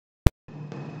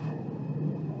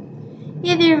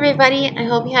Hey there, everybody. I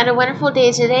hope you had a wonderful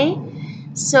day today.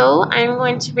 So, I'm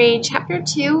going to read Chapter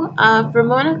 2 of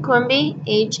Ramona Quimby,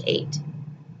 age 8.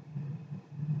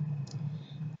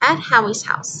 At Howie's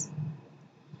house.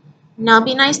 Now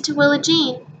be nice to Willa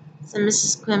Jean, said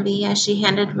Mrs. Quimby as she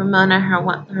handed Ramona her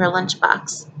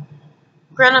lunchbox.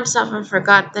 Grown-ups often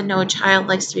forgot that no child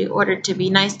likes to be ordered to be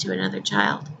nice to another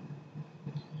child.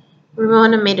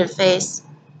 Ramona made a face.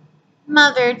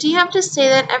 Mother, do you have to say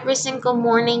that every single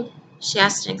morning? She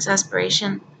asked in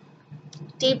exasperation.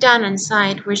 Deep down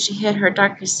inside, where she hid her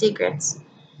darkest secrets,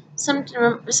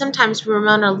 sometimes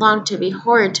Ramona longed to be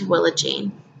horrid to Willa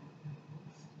Jean.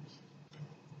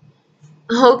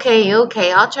 Okay,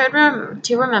 I'll try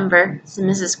to remember, said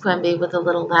Mrs. Quimby with a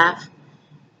little laugh.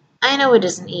 I know it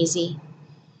isn't easy.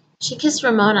 She kissed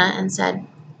Ramona and said,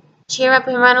 Cheer up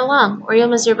and run along, or you'll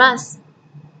miss your bus.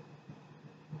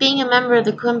 Being a member of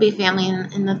the Quimby family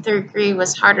in the third grade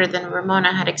was harder than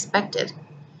Ramona had expected.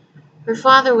 Her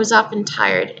father was often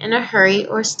tired, in a hurry,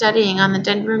 or studying on the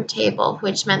den room table,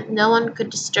 which meant no one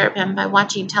could disturb him by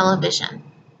watching television.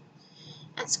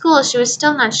 At school, she was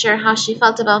still not sure how she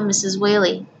felt about Mrs.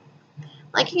 Whaley.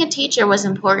 Liking a teacher was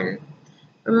important.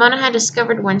 Ramona had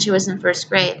discovered when she was in first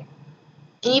grade.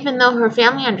 And even though her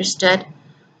family understood,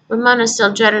 Ramona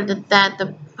still dreaded that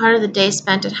the part of the day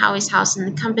spent at Howie's house in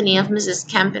the company of Mrs.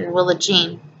 Kemp and Willa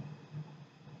Jean.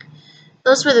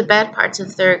 Those were the bad parts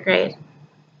of third grade.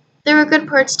 There were good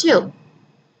parts, too.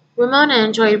 Ramona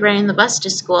enjoyed riding the bus to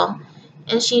school,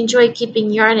 and she enjoyed keeping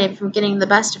Yardabe from getting the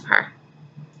best of her.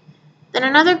 Then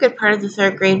another good part of the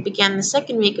third grade began the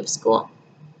second week of school.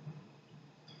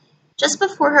 Just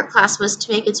before her class was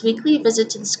to make its weekly visit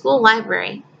to the school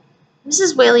library,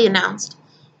 Mrs. Whaley announced,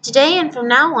 Today and from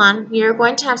now on, we are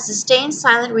going to have sustained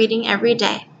silent reading every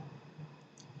day.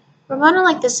 Ramona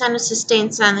liked the sound of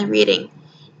sustained silent reading,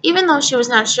 even though she was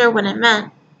not sure what it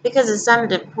meant, because it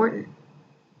sounded important.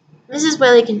 Mrs.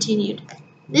 Whaley continued,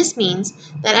 This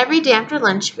means that every day after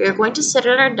lunch we are going to sit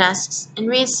at our desks and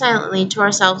read silently to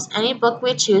ourselves any book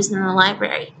we choose in the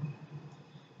library.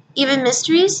 Even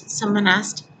mysteries? Someone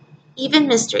asked. Even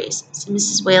mysteries, said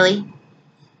Mrs. Whaley.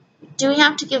 Do we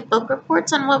have to give book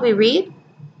reports on what we read?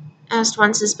 Asked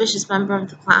one suspicious member of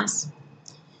the class.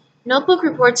 No book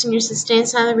reports in your sustained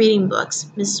silent reading books,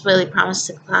 Mrs. Whaley promised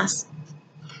the class.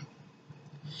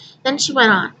 Then she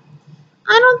went on.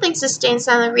 I don't think sustained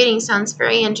silent reading sounds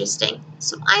very interesting,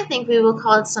 so I think we will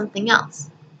call it something else.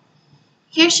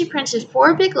 Here she printed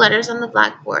 4 big letters on the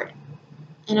blackboard,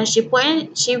 and as she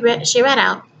pointed, she read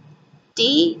out,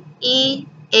 D-E-A-R.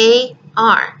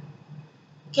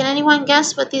 Can anyone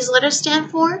guess what these letters stand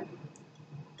for?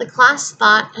 The class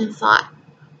thought and thought.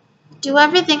 Do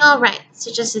everything all right,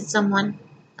 suggested someone.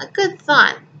 A good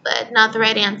thought, but not the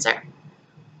right answer.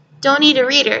 Don't need a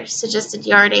reader, suggested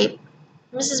Yardabe.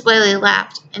 Mrs. Whaley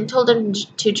laughed and told him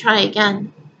to try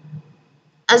again.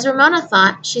 As Ramona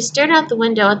thought, she stared out the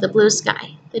window at the blue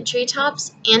sky, the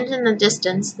treetops, and in the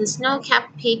distance, the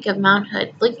snow-capped peak of Mount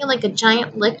Hood, looking like a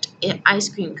giant licked ice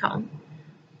cream cone.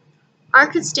 R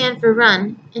could stand for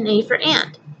run, and A for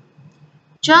and.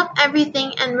 Drop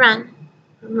everything and run,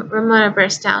 Ramona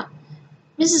burst out.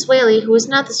 Mrs. Whaley, who was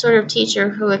not the sort of teacher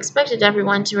who expected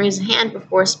everyone to raise a hand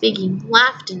before speaking,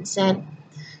 laughed and said,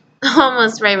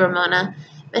 Almost right, Ramona,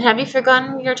 but have you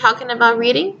forgotten you're talking about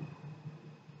reading?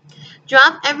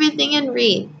 Drop everything and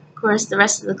read, chorused the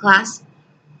rest of the class.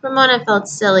 Ramona felt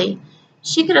silly.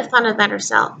 She could have thought of that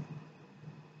herself.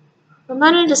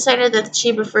 Ramona decided that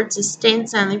she preferred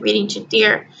sustained silent reading to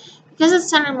dear because it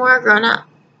sounded more grown up.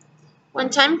 When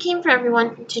time came for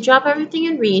everyone to drop everything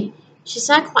and read, she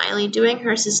sat quietly doing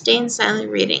her sustained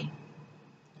silent reading.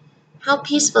 How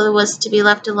peaceful it was to be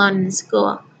left alone in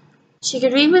school. She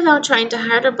could read without trying to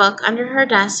hide a book under her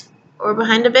desk or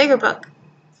behind a bigger book.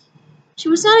 She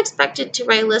was not expected to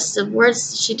write lists of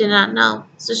words she did not know,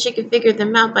 so she could figure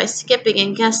them out by skipping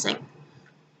and guessing.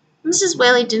 Mrs.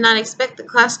 Whaley did not expect the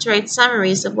class to write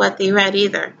summaries of what they read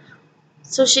either,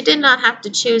 so she did not have to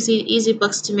choose easy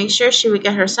books to make sure she would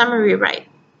get her summary right.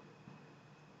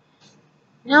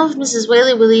 Now if Mrs.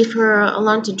 Whaley would leave her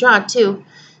alone to draw, too,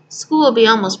 school would be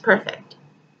almost perfect.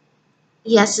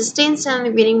 Yes, sustained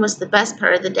silent reading was the best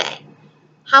part of the day.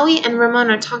 Howie and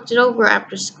Ramona talked it over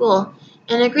after school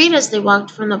and agreed as they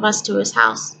walked from the bus to his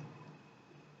house.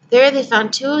 There they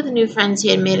found 2 of the new friends he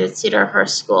had made at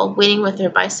Cedarhurst School waiting with their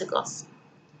bicycles.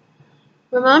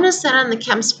 Ramona sat on the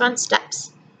Kemp's front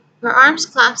steps, her arms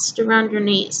clasped around her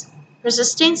knees, her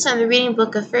sustained silent reading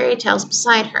book of fairy tales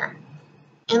beside her,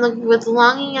 and looked with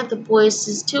longing at the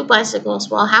boys' 2 bicycles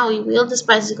while Howie wheeled his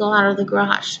bicycle out of the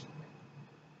garage.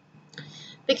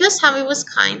 Because Howie was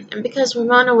kind, and because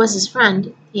Ramona was his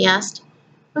friend, he asked,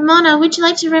 Ramona, would you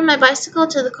like to ride my bicycle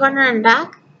to the corner and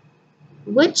back?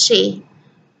 Would she?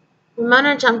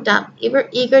 Ramona jumped up,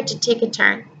 eager to take a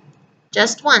turn.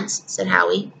 Just once, said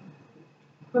Howie.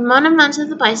 Ramona mounted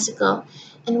the bicycle,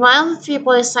 and while the three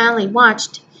boys silently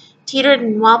watched, teetered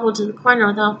and wobbled to the corner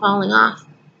without falling off.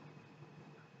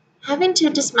 Having to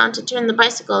dismount to turn the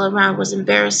bicycle around was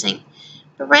embarrassing,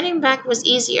 but riding back was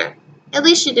easier. At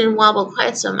least she didn't wobble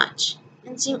quite so much,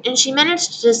 and she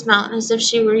managed to dismount as if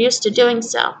she were used to doing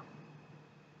so.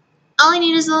 All I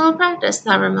need is a little practice,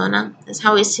 thought Ramona, as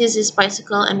Howie seized his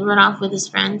bicycle and rode off with his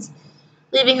friends,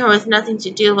 leaving her with nothing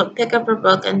to do but pick up her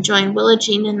book and join Willa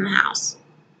Jean in the house.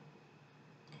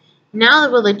 Now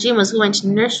that Willa Jean was going to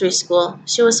nursery school,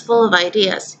 she was full of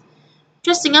ideas.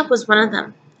 Dressing up was one of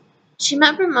them. She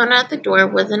met Ramona at the door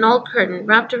with an old curtain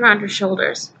wrapped around her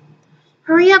shoulders.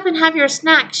 "Hurry up and have your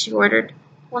snack," she ordered,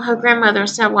 while her grandmother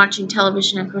sat watching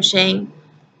television and crocheting.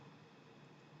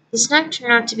 The snack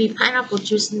turned out to be pineapple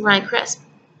juice and rye crisp,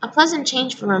 a pleasant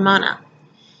change for Ramona,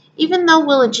 even though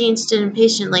Willa Jean stood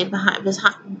impatiently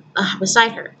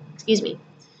beside her,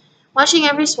 watching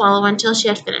every swallow until she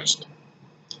had finished.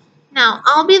 "Now,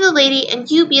 I'll be the lady and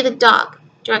you be the dog,"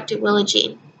 directed Willa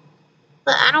Jean.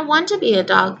 "But I don't want to be a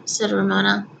dog," said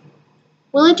Ramona.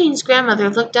 Willa Jean's grandmother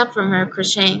looked up from her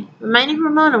crocheting, reminding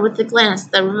Ramona with a glance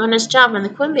that Ramona's job in the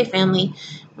Quimby family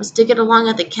was to get along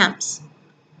at the Kemps.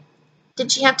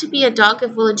 Did she have to be a dog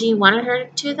if Willa Jean wanted her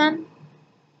to, then?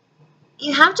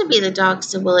 "You have to be the dog,"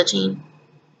 said Willa Jean.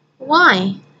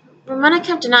 "Why?" Ramona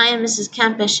kept an eye on Mrs.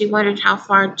 Kemp as she wondered how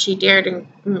far she dared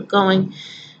in going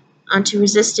on to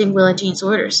resisting Willa Jean's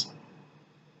orders.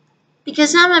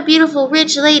 "Because I'm a beautiful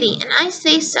rich lady, and I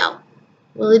say so,"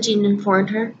 Willa Jean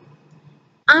informed her.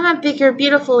 "I'm a bigger,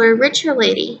 beautifuler, richer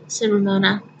lady," said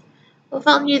Ramona, who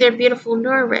felt neither beautiful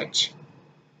nor rich,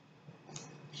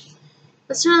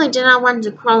 but certainly did not want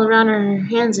to crawl around on her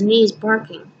hands and knees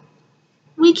barking.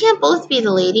 "We can't both be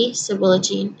the lady," said Willa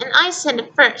Jean, "and I said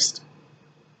it first."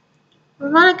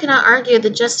 Ramona could not argue the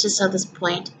justice of this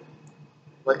point.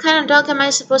 "What kind of dog am I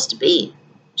supposed to be?"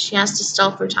 she asked to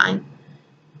stall for time.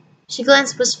 She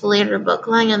glanced wistfully at her book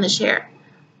lying on the chair,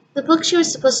 the book she was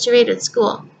supposed to read at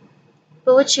school,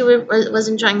 but which she was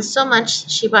enjoying so much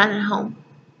she brought it home.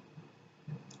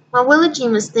 While Willa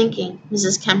Jean was thinking,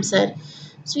 Mrs. Kemp said,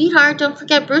 "Sweetheart, don't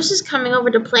forget Bruce is coming over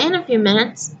to play in a few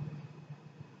minutes."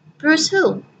 "Bruce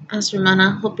who?" asked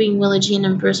Ramona, hoping Willa Jean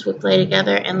and Bruce would play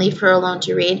together and leave her alone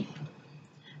to read.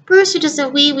 "Bruce who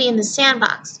doesn't wee-wee in the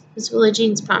sandbox," was Willa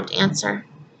Jean's prompt answer.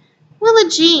 "Willa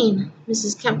Jean!"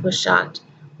 Mrs. Kemp was shocked.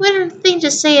 "What a thing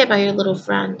to say about your little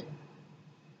friend."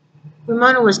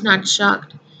 Ramona was not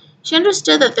shocked. She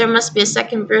understood that there must be a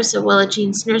second Bruce at Willa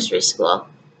Jean's nursery school,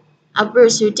 a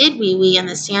Bruce who did wee-wee in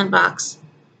the sandbox.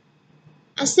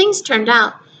 As things turned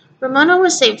out, Ramona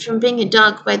was saved from being a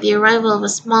dog by the arrival of a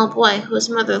small boy whose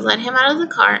mother let him out of the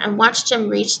car and watched him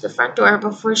reach the front door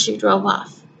before she drove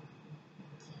off.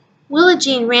 Willa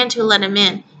Jean ran to let him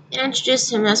in and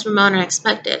introduced him as Ramona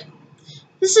expected.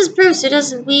 "This is Bruce who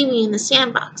doesn't wee-wee in the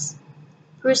sandbox."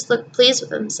 Bruce looked pleased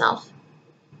with himself.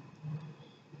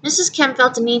 Mrs. Kemp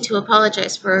felt a need to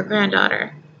apologize for her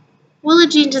granddaughter. "Willa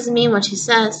Jean doesn't mean what she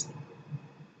says."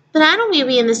 "But I don't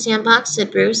wee-wee in the sandbox,"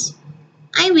 said Bruce.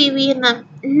 "I wee-wee in the—"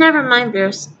 "Never mind,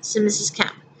 Bruce," said Mrs.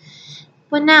 Kemp.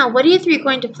 "But now, what are you three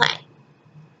going to play?"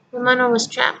 Ramona was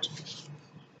trapped.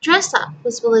 "Dress up,"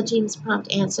 was Willa Jean's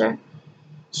prompt answer.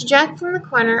 She dragged from the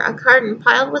corner a carton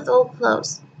piled with old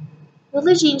clothes.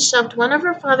 Willa Jean shoved one of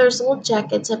her father's old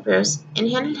jackets at Bruce and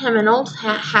handed him an old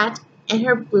hat and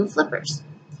her blue flippers.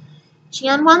 She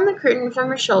unwound the curtain from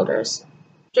her shoulders,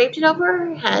 draped it over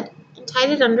her head, and tied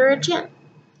it under her chin.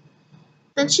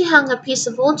 Then she hung a piece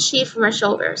of old sheet from her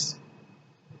shoulders.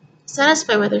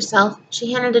 Satisfied with herself,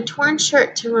 she handed a torn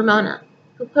shirt to Ramona,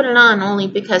 who put it on only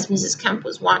because Mrs. Kemp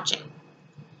was watching.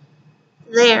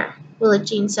 "There," Willa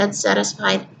Jean said,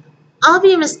 satisfied. "I'll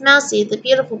be Miss Mousie, the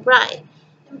beautiful bride,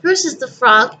 and Bruce is the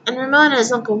frog, and Ramona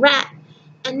is Uncle Rat,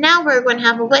 and now we're going to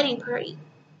have a wedding party."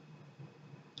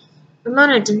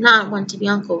 Ramona did not want to be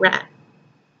Uncle Rat.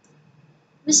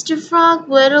 "Mr. Frog,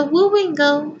 where'd a wooing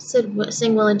go?" sang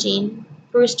Willa Jean.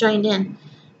 Bruce joined in.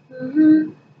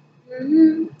 "Mm-hmm,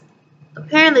 mm-hmm."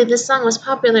 Apparently this song was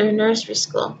popular in nursery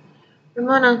school.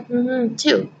 Ramona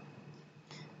too.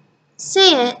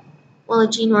 "Say it," Willa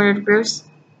Jean ordered Bruce.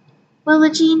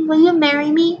 "Willa Jean, will you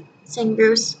marry me?" sang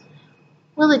Bruce.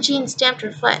 Willa Jean stamped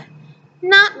her foot.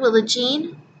 "Not Willa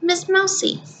Jean, Miss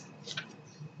Mousie."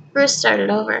 Bruce started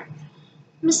over.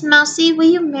 "Miss Mousie, will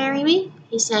you marry me?"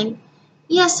 he sang.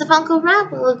 "Yes, if Uncle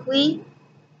Rat will agree,"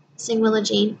 sang Willa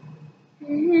Jean.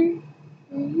 "Mm-hmm,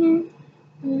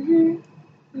 mm-hmm,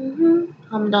 mm-hmm, mm-hmm,"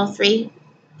 hummed all three.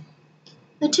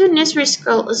 The two nursery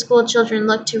school children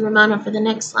looked to Ramona for the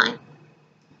next line.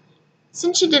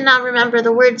 Since she did not remember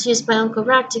the words used by Uncle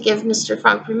Rat to give Mr.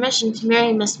 Frog permission to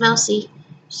marry Miss Mousie,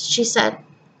 she said,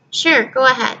 "Sure, go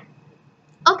ahead."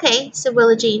 "Okay," said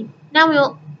Willa Jean. "Now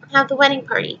we'll have the wedding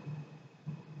party."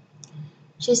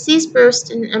 She seized Bruce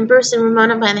and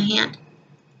Ramona by the hand.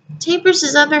 "Take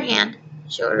Bruce's other hand,"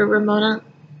 she ordered Ramona.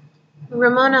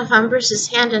 Ramona found Bruce's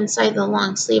hand inside the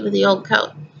long sleeve of the old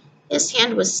coat. His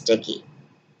hand was sticky.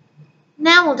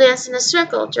 "Now we'll dance in a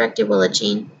circle," directed Willa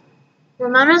Jean.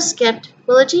 Ramona skipped,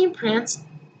 Willa Jean pranced,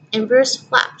 and Bruce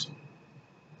flapped.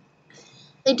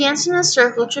 They danced in a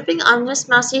circle, tripping on Miss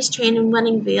Mousie's train and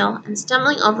wedding veil, and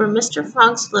stumbling over Mr.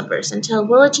 Frog's slippers until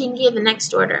Willa Jean gave the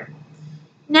next order.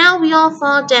 "Now we all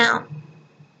fall down."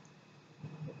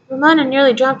 Ramona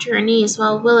nearly dropped to her knees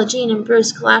while Willa Jean and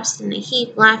Bruce collapsed in a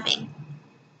heap, laughing.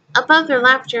 Above their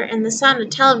laughter and the sound of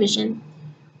television,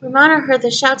 Ramona heard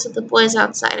the shouts of the boys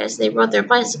outside as they rode their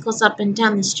bicycles up and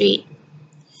down the street.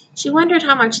 She wondered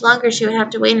how much longer she would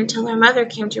have to wait until her mother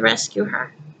came to rescue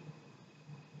her.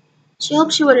 She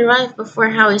hoped she would arrive before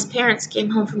Howie's parents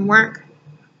came home from work.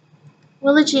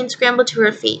 Willa Jean scrambled to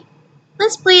her feet.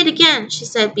 "Let's play it again," she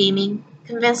said, beaming,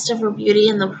 convinced of her beauty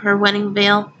and her wedding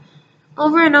veil.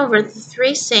 Over and over the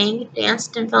three sang,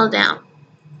 danced, and fell down.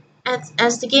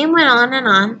 As the game went on and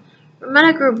on,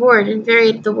 Ramona grew bored and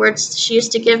varied the words she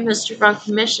used to give Mr. Frog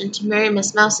permission to marry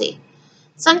Miss Mousie.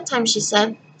 Sometimes she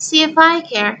said, "See if I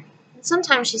care," and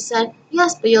sometimes she said,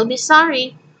 "Yes, but you'll be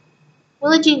sorry."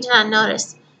 Willa Jean did not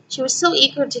notice. She was so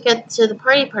eager to get to the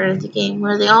party part of the game,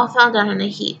 where they all fell down in a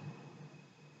heap.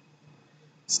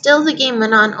 Still the game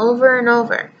went on over and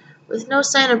over, with no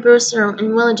sign of Bruce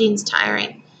and Willa Jean's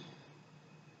tiring.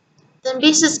 Then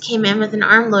Beezus came in with an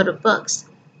armload of books.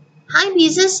 "Hi,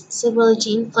 Beezus," said Willa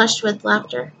Jean, flushed with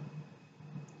laughter.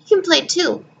 "You can play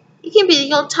too. You can be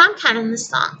the old tomcat in this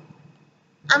song."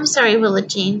 "I'm sorry, Willa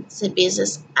Jean," said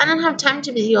Beezus. "I don't have time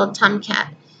to be the old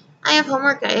tomcat. I have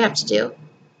homework I have to do."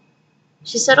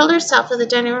 She settled herself at the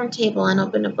dining room table and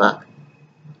opened a book.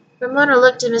 Ramona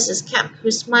looked at Mrs. Kemp,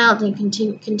 who smiled and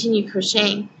continued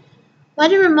crocheting. Why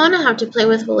did Ramona have to play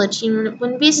with Willa Jean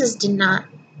when Beezus did not?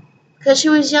 Because she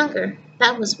was younger,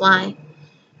 that was why.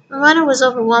 Ramona was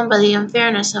overwhelmed by the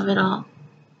unfairness of it all.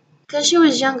 Because she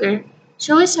was younger,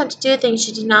 she always had to do things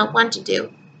she did not want to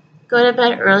do. Go to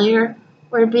bed earlier,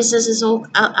 wear Beezuz's old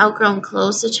outgrown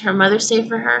clothes that her mother saved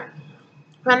for her,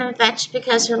 run and fetch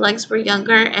because her legs were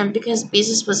younger and because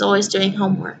Beezus was always doing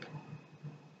homework.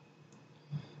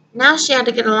 Now she had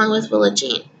to get along with Willa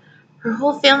Jean. Her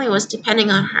whole family was depending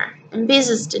on her, and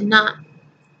Beezus did not.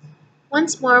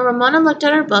 Once more, Ramona looked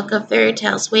at her book of fairy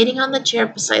tales waiting on the chair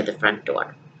beside the front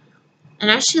door. And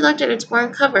as she looked at its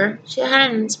worn cover, she had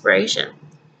an inspiration.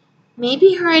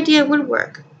 Maybe her idea would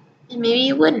work, and maybe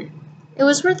it wouldn't. It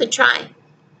was worth a try.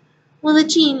 "Willa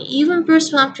Jean, you and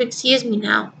Bruce will have to excuse me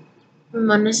now,"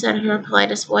 Ramona said in her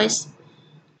politest voice.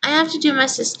 "I have to do my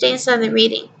sustains on the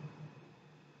reading."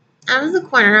 Out of the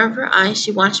corner of her eye,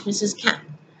 she watched Mrs. Kemp.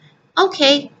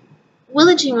 "Okay."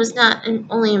 Willa Jean was not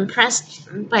only impressed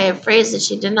by a phrase that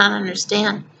she did not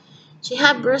understand. She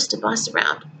had Bruce to boss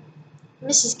around.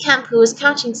 Mrs. Kemp, who was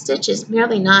counting stitches,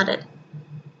 merely nodded.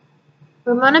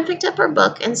 Ramona picked up her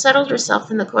book and settled herself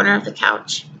in the corner of the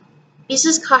couch.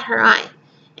 Beezus caught her eye,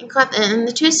 and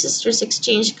the two sisters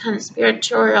exchanged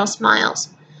conspiratorial smiles,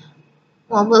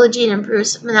 while Willa Jean and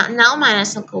Bruce, now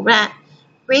minus Uncle Rat,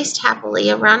 raced happily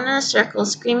around in a circle,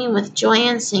 screaming with joy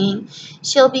and singing,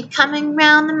 "She'll be coming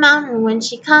round the mountain when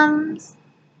she comes."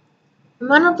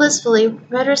 Ramona blissfully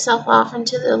read herself off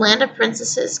into the land of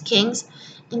princesses, kings,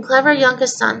 and clever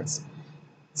youngest sons,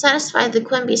 satisfied the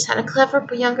Quimbys had a clever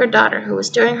younger daughter who was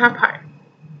doing her part.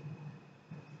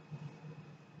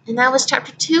 And that was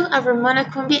Chapter 2 of Ramona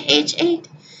Quimby, age 8.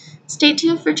 Stay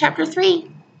tuned for Chapter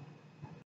 3.